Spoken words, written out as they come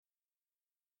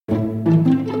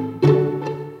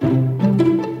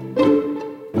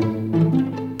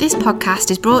podcast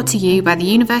is brought to you by the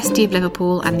University of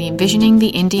Liverpool and the Envisioning The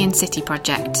Indian City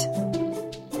project.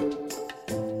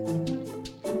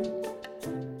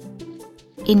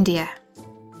 India.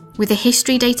 With a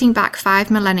history dating back 5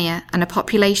 millennia and a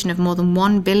population of more than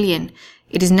 1 billion,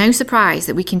 it is no surprise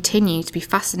that we continue to be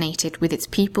fascinated with its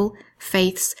people,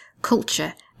 faiths,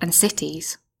 culture and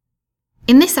cities.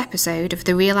 In this episode of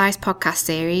the Realise podcast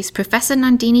series, Professor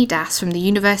Nandini Das from the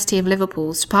University of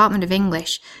Liverpool's Department of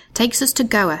English takes us to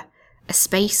Goa, a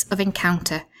space of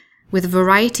encounter, with a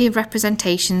variety of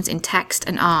representations in text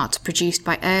and art produced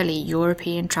by early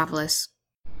European travellers.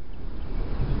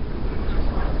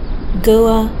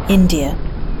 Goa, India.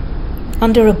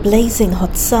 Under a blazing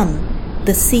hot sun,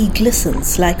 the sea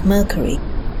glistens like mercury.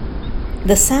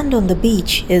 The sand on the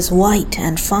beach is white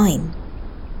and fine.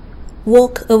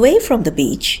 Walk away from the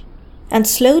beach, and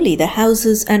slowly the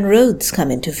houses and roads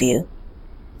come into view.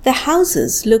 The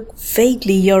houses look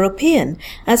vaguely European,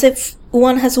 as if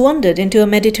one has wandered into a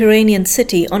Mediterranean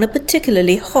city on a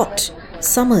particularly hot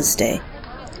summer's day.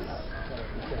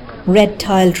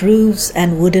 Red-tiled roofs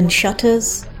and wooden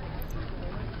shutters.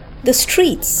 The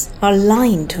streets are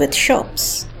lined with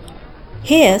shops.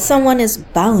 Here someone is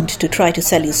bound to try to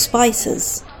sell you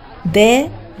spices.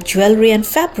 There, jewellery and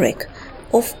fabric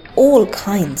of all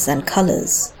kinds and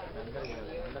colours.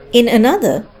 In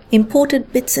another,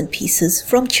 imported bits and pieces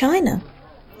from China.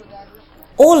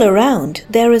 All around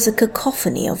there is a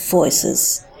cacophony of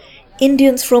voices.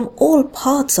 Indians from all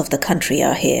parts of the country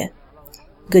are here.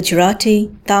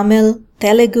 Gujarati, Tamil,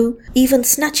 Telugu, even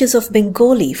snatches of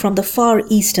Bengali from the far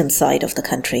eastern side of the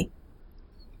country.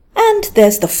 And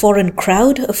there's the foreign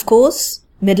crowd, of course,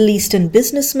 Middle Eastern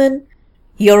businessmen,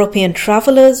 European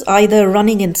travellers either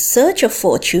running in search of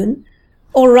fortune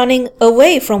or running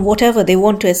away from whatever they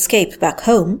want to escape back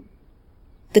home,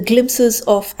 the glimpses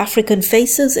of African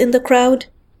faces in the crowd,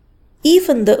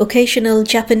 even the occasional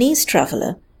Japanese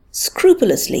traveller,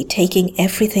 scrupulously taking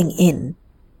everything in.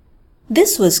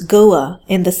 This was Goa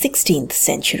in the 16th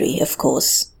century, of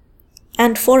course,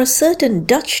 and for a certain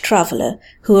Dutch traveller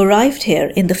who arrived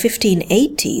here in the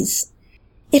 1580s,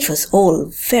 it was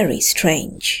all very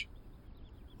strange.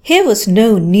 Here was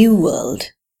no new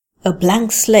world, a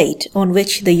blank slate on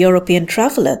which the European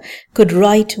traveller could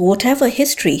write whatever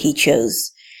history he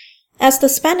chose, as the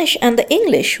Spanish and the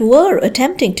English were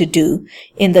attempting to do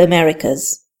in the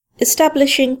Americas,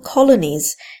 establishing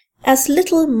colonies as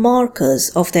little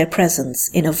markers of their presence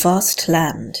in a vast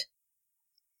land.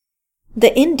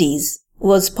 The Indies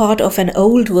was part of an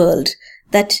old world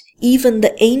that even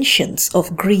the ancients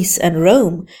of Greece and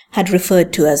Rome had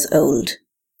referred to as old.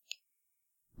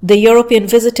 The European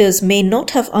visitors may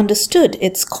not have understood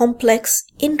its complex,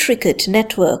 intricate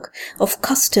network of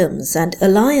customs and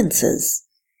alliances,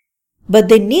 but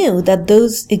they knew that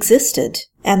those existed,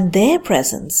 and their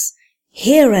presence,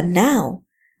 here and now,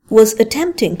 was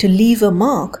attempting to leave a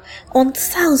mark on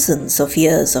thousands of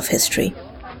years of history.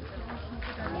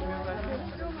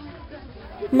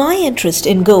 My interest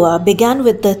in Goa began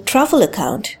with the travel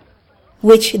account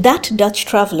which that Dutch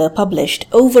traveller published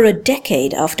over a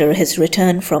decade after his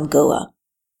return from Goa.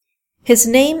 His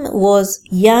name was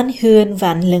Jan Huyn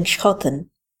van Linschoten,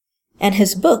 and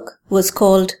his book was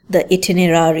called The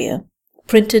Itineraria,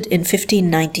 printed in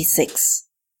 1596.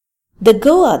 The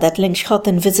Goa that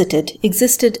Linschoten visited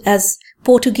existed as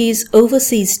Portuguese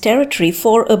overseas territory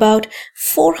for about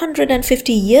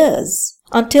 450 years,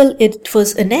 until it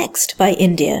was annexed by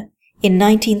India in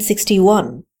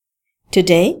 1961.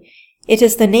 Today, it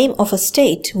is the name of a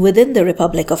state within the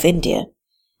Republic of India,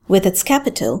 with its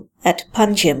capital at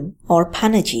Panjim or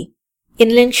Panaji. In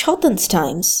Linschoten's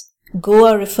times,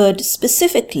 Goa referred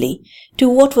specifically to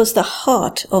what was the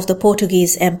heart of the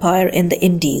Portuguese Empire in the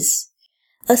Indies,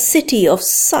 a city of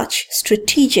such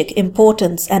strategic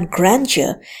importance and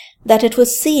grandeur that it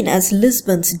was seen as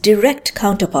Lisbon's direct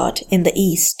counterpart in the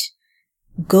east.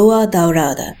 Goa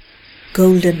Daurada,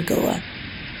 Golden Goa.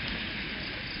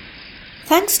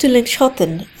 Thanks to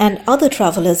Linschoten and other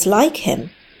travellers like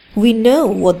him, we know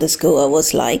what this Goa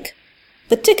was like,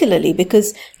 particularly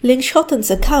because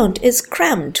Linschoten's account is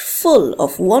crammed full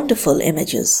of wonderful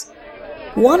images.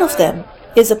 One of them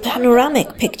is a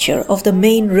panoramic picture of the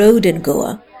main road in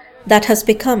Goa that has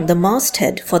become the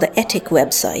masthead for the Ethic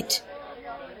website.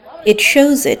 It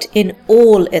shows it in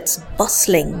all its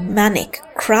bustling, manic,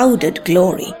 crowded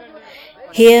glory.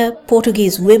 Here,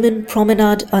 Portuguese women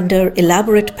promenade under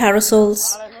elaborate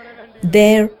parasols.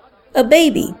 There, a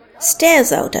baby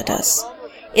stares out at us,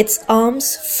 its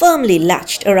arms firmly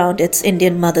latched around its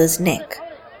Indian mother's neck.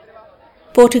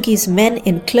 Portuguese men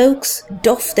in cloaks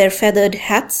doff their feathered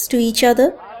hats to each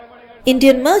other.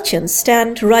 Indian merchants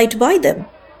stand right by them,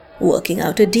 working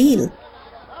out a deal.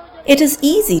 It is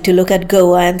easy to look at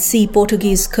Goa and see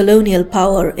Portuguese colonial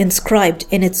power inscribed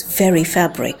in its very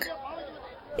fabric.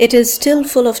 It is still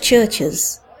full of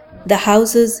churches. The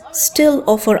houses still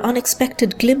offer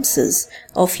unexpected glimpses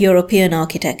of European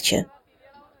architecture.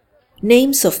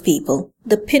 Names of people,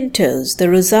 the Pintos, the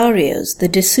Rosarios, the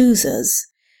D'Souzas,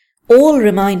 all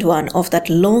remind one of that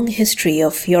long history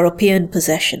of European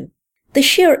possession. The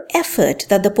sheer effort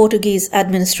that the Portuguese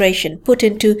administration put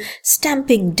into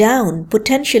stamping down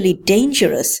potentially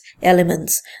dangerous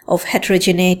elements of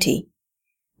heterogeneity,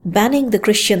 banning the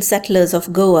Christian settlers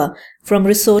of Goa from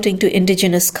resorting to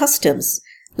indigenous customs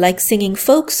like singing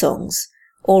folk songs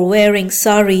or wearing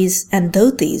saris and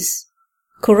dhotis,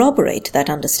 corroborate that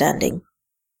understanding.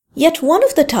 Yet one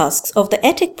of the tasks of the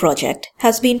ETIC project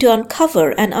has been to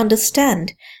uncover and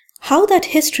understand how that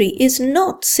history is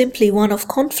not simply one of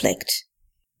conflict.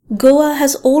 Goa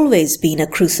has always been a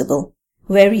crucible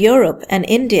where Europe and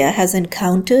India has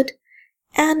encountered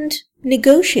and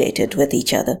negotiated with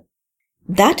each other.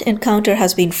 That encounter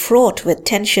has been fraught with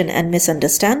tension and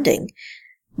misunderstanding,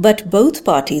 but both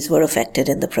parties were affected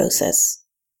in the process.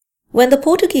 When the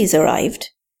Portuguese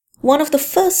arrived, one of the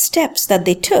first steps that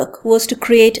they took was to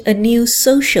create a new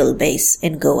social base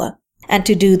in Goa. And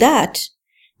to do that,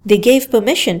 they gave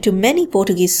permission to many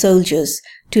Portuguese soldiers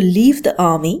to leave the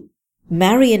army,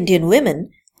 marry Indian women,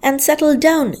 and settle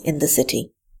down in the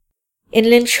city. In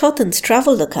Linschotten's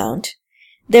travel account,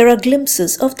 there are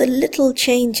glimpses of the little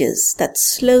changes that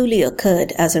slowly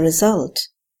occurred as a result.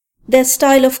 Their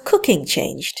style of cooking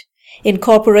changed,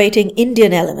 incorporating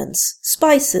Indian elements,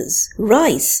 spices,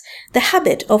 rice, the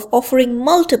habit of offering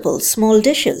multiple small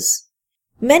dishes.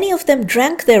 Many of them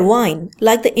drank their wine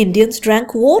like the Indians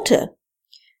drank water,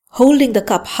 holding the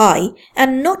cup high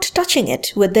and not touching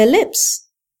it with their lips.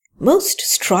 Most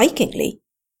strikingly,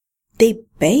 they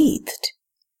bathed,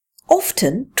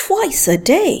 often twice a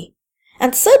day,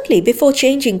 and certainly before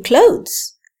changing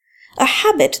clothes, a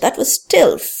habit that was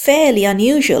still fairly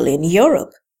unusual in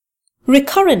Europe.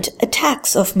 Recurrent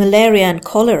attacks of malaria and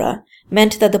cholera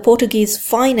meant that the Portuguese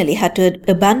finally had to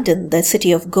abandon the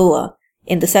city of Goa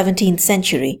in the 17th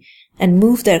century and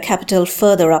move their capital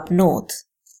further up north.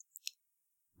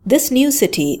 This new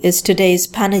city is today's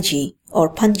Panaji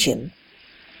or Panjim.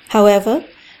 However,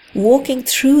 walking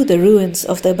through the ruins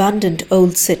of the abandoned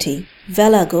old city,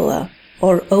 Vela Goa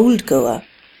or Old Goa,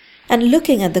 and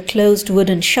looking at the closed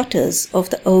wooden shutters of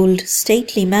the old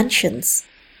stately mansions,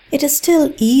 it is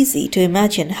still easy to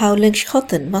imagine how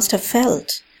Linschotten must have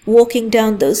felt walking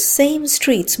down those same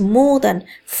streets more than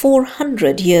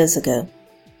 400 years ago,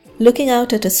 looking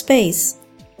out at a space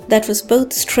that was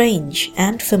both strange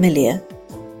and familiar,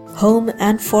 home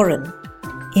and foreign,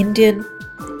 Indian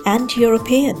and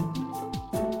European,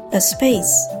 a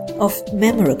space of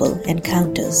memorable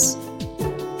encounters.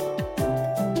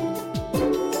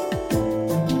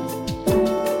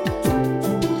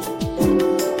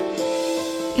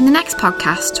 In the next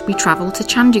podcast, we travel to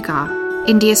Chandigarh,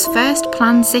 India's first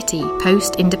planned city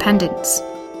post-independence.